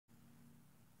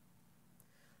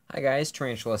Hi guys,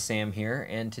 Tarantula Sam here,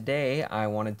 and today I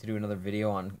wanted to do another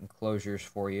video on enclosures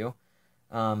for you.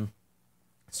 Um,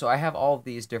 so I have all of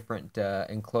these different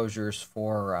enclosures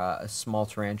for small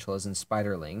tarantulas and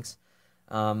spiderlings.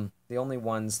 The only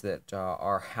ones that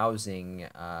are housing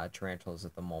tarantulas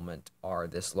at the moment are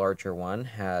this larger one,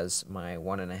 has my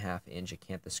 1.5-inch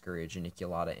Acanthoscurria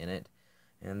geniculata in it,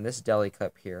 and this deli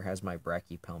cup here has my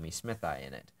Brachypelme smithi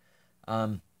in it.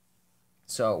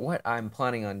 So what I'm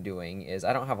planning on doing is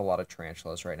I don't have a lot of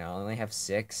tarantulas right now. I only have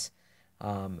 6.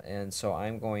 And so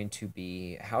I'm going to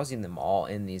be housing them all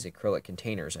in these acrylic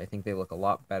containers. I think they look a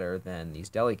lot better than these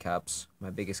deli cups. My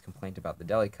biggest complaint about the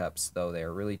deli cups, though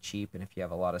they're really cheap, and if you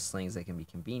have a lot of slings, they can be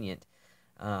convenient.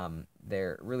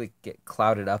 They're really get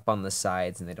clouded up on the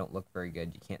sides, and they don't look very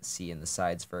good. You can't see in the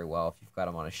sides very well if you've got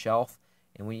them on a shelf.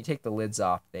 And when you take the lids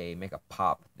off, they make a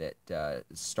pop that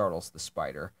startles the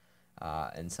spider.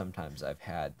 And sometimes I've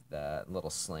had the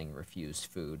little sling refuse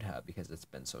food because it's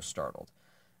been so startled.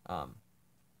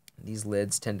 These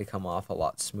lids tend to come off a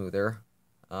lot smoother,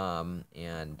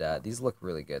 and these look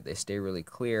really good. They stay really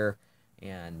clear,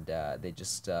 and they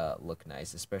just look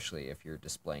nice, especially if you're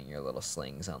displaying your little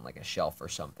slings on like a shelf or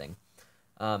something.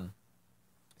 What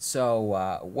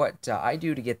I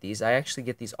do to get these, I actually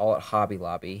get these all at Hobby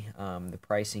Lobby. The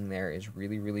pricing there is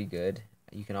really, really good.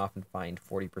 You can often find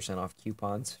 40% off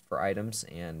coupons for items,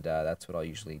 and that's what I'll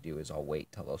usually do is I'll wait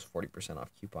till those 40% off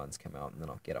coupons come out, and then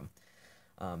I'll get them.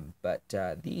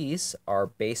 These are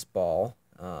baseball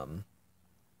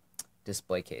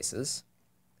display cases.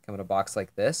 Come in a box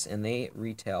like this, and they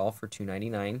retail for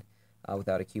 $2.99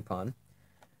 without a coupon.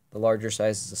 The larger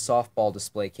size is a softball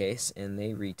display case, and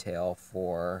they retail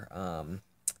for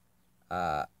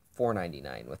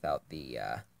 $4.99 without the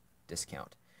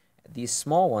discount. These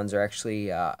small ones are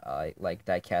actually like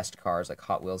die-cast cars, like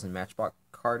Hot Wheels and Matchbox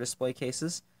car display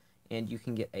cases, and you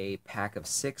can get a pack of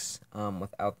 6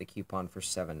 without the coupon for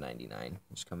 $7.99.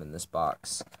 Just come in this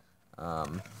box.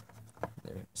 There's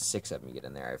 6 of them you get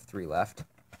in there. I have 3 left.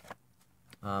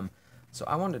 So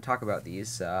I wanted to talk about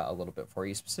these a little bit for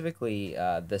you, specifically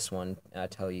this one,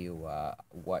 tell you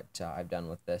what I've done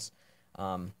with this.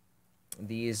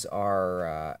 These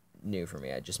are new for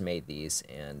me. I just made these,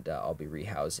 and I'll be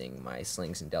rehousing my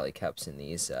slings and deli cups in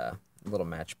these little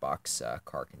Matchbox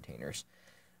car containers.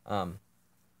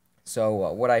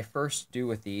 What I first do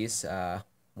with these,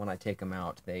 when I take them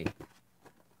out, they're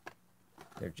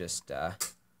just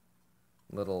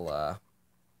little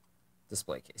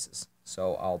display cases.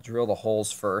 So I'll drill the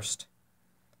holes first,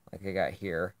 like I got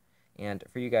here. And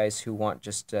for you guys who want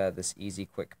just this easy,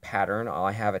 quick pattern,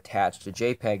 I have attached a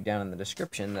JPEG down in the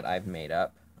description that I've made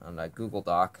up on a Google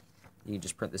Doc. You can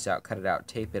just print this out, cut it out,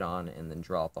 tape it on, and then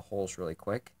draw out the holes really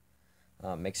quick.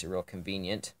 Makes it real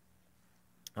convenient.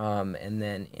 And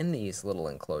then in these little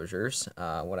enclosures,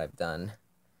 what I've done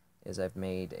is I've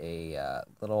made a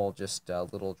little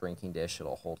drinking dish.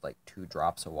 It'll hold like 2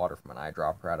 drops of water from an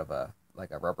eyedropper out of a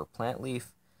rubber plant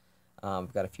leaf.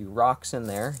 I've got a few rocks in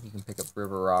there. You can pick up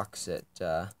river rocks at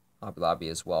Hobby Lobby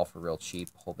as well for real cheap,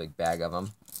 a whole big bag of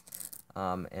them.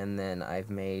 And then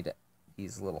I've made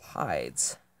these little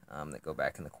hides that go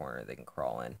back in the corner. They can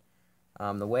crawl in.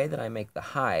 The way that I make the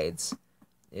hides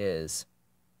is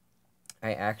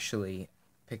I actually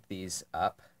pick these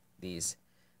up, these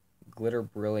Glitter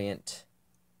Brilliant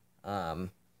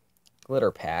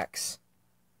glitter packs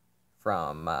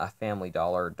from Family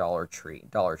Dollar, Dollar Tree,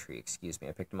 excuse me.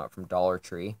 I picked them up from Dollar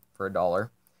Tree for $1.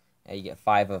 You get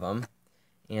 5 of them,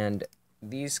 and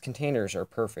these containers are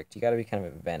perfect. You got to be kind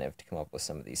of inventive to come up with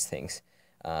some of these things.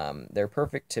 They're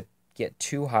perfect to get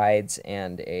 2 hides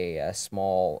and a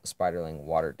small spiderling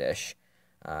water dish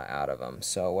out of them.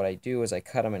 So what I do is I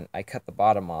cut them, and I cut the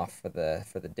bottom off for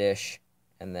the dish,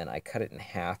 and then I cut it in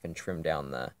half and trim down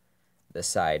the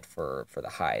side for the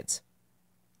hides.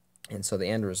 And so the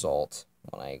end result,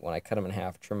 when I cut them in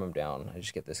half, trim them down, I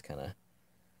just get this kind of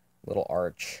little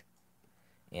arch,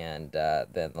 and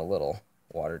then the little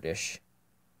water dish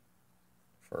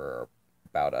for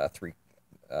about a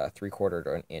 3/4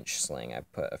 to an inch sling. I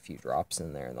put a few drops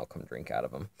in there, and they'll come drink out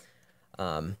of them.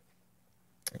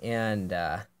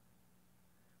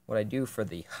 What I do for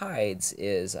the hides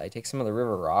is I take some of the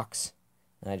river rocks,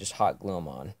 and I just hot glue them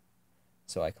on.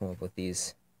 So I come up with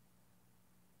these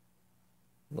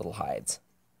little hides.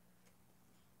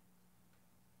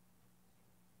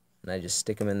 And I just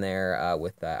stick them in there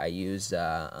with, I use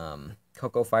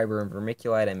cocoa fiber and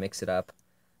vermiculite. I mix it up,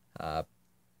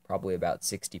 probably about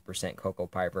 60% cocoa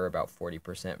fiber, about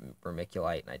 40%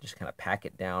 vermiculite, and I just kind of pack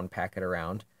it down, pack it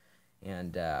around.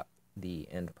 And the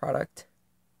end product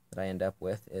that I end up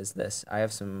with is this. I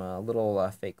have some little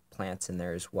fake plants in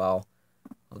there as well.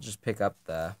 I'll just pick up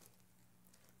the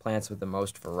plants with the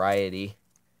most variety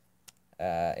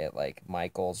at like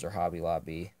Michael's or Hobby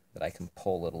Lobby that I can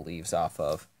pull little leaves off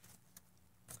of.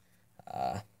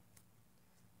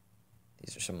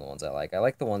 These are some of the ones I like. I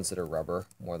like the ones that are rubber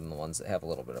more than the ones that have a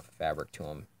little bit of fabric to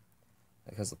them,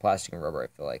 because the plastic and rubber I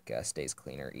feel like stays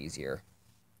cleaner, easier.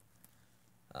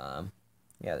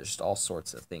 Yeah, there's just all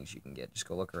sorts of things you can get. Just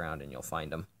go look around and you'll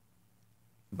find them.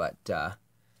 But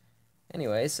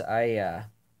anyways, I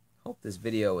hope this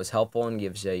video was helpful and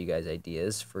gives you guys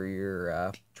ideas for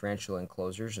your tarantula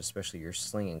enclosures, especially your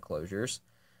sling enclosures.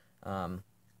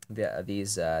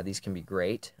 These can be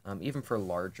great, even for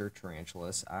larger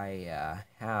tarantulas. I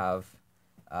have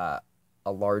a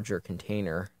larger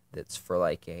container that's for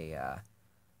like a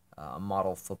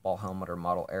model football helmet or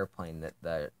model airplane that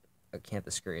the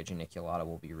Acanthoscurria geniculata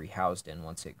will be rehoused in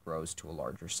once it grows to a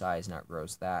larger size and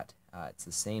outgrows that. It's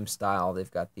the same style.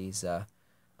 They've got these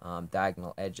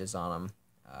diagonal edges on them.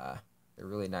 They're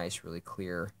really nice, really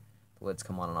clear. The lids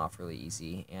come on and off really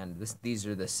easy, and these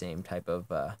are the same type of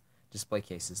display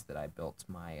cases that I built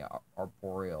my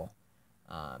arboreal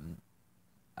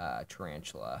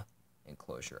tarantula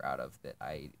enclosure out of that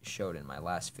I showed in my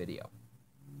last video.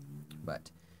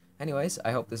 But anyways,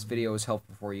 I hope this video was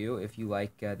helpful for you. If you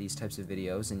like these types of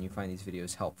videos and you find these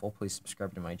videos helpful, please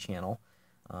subscribe to my channel.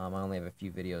 I only have a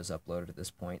few videos uploaded at this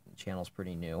point. The channel's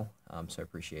pretty new, so I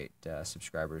appreciate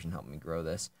subscribers and helping me grow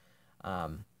this.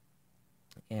 If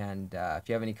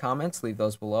you have any comments, leave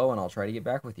those below and I'll try to get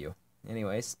back with you.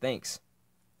 Anyways, thanks.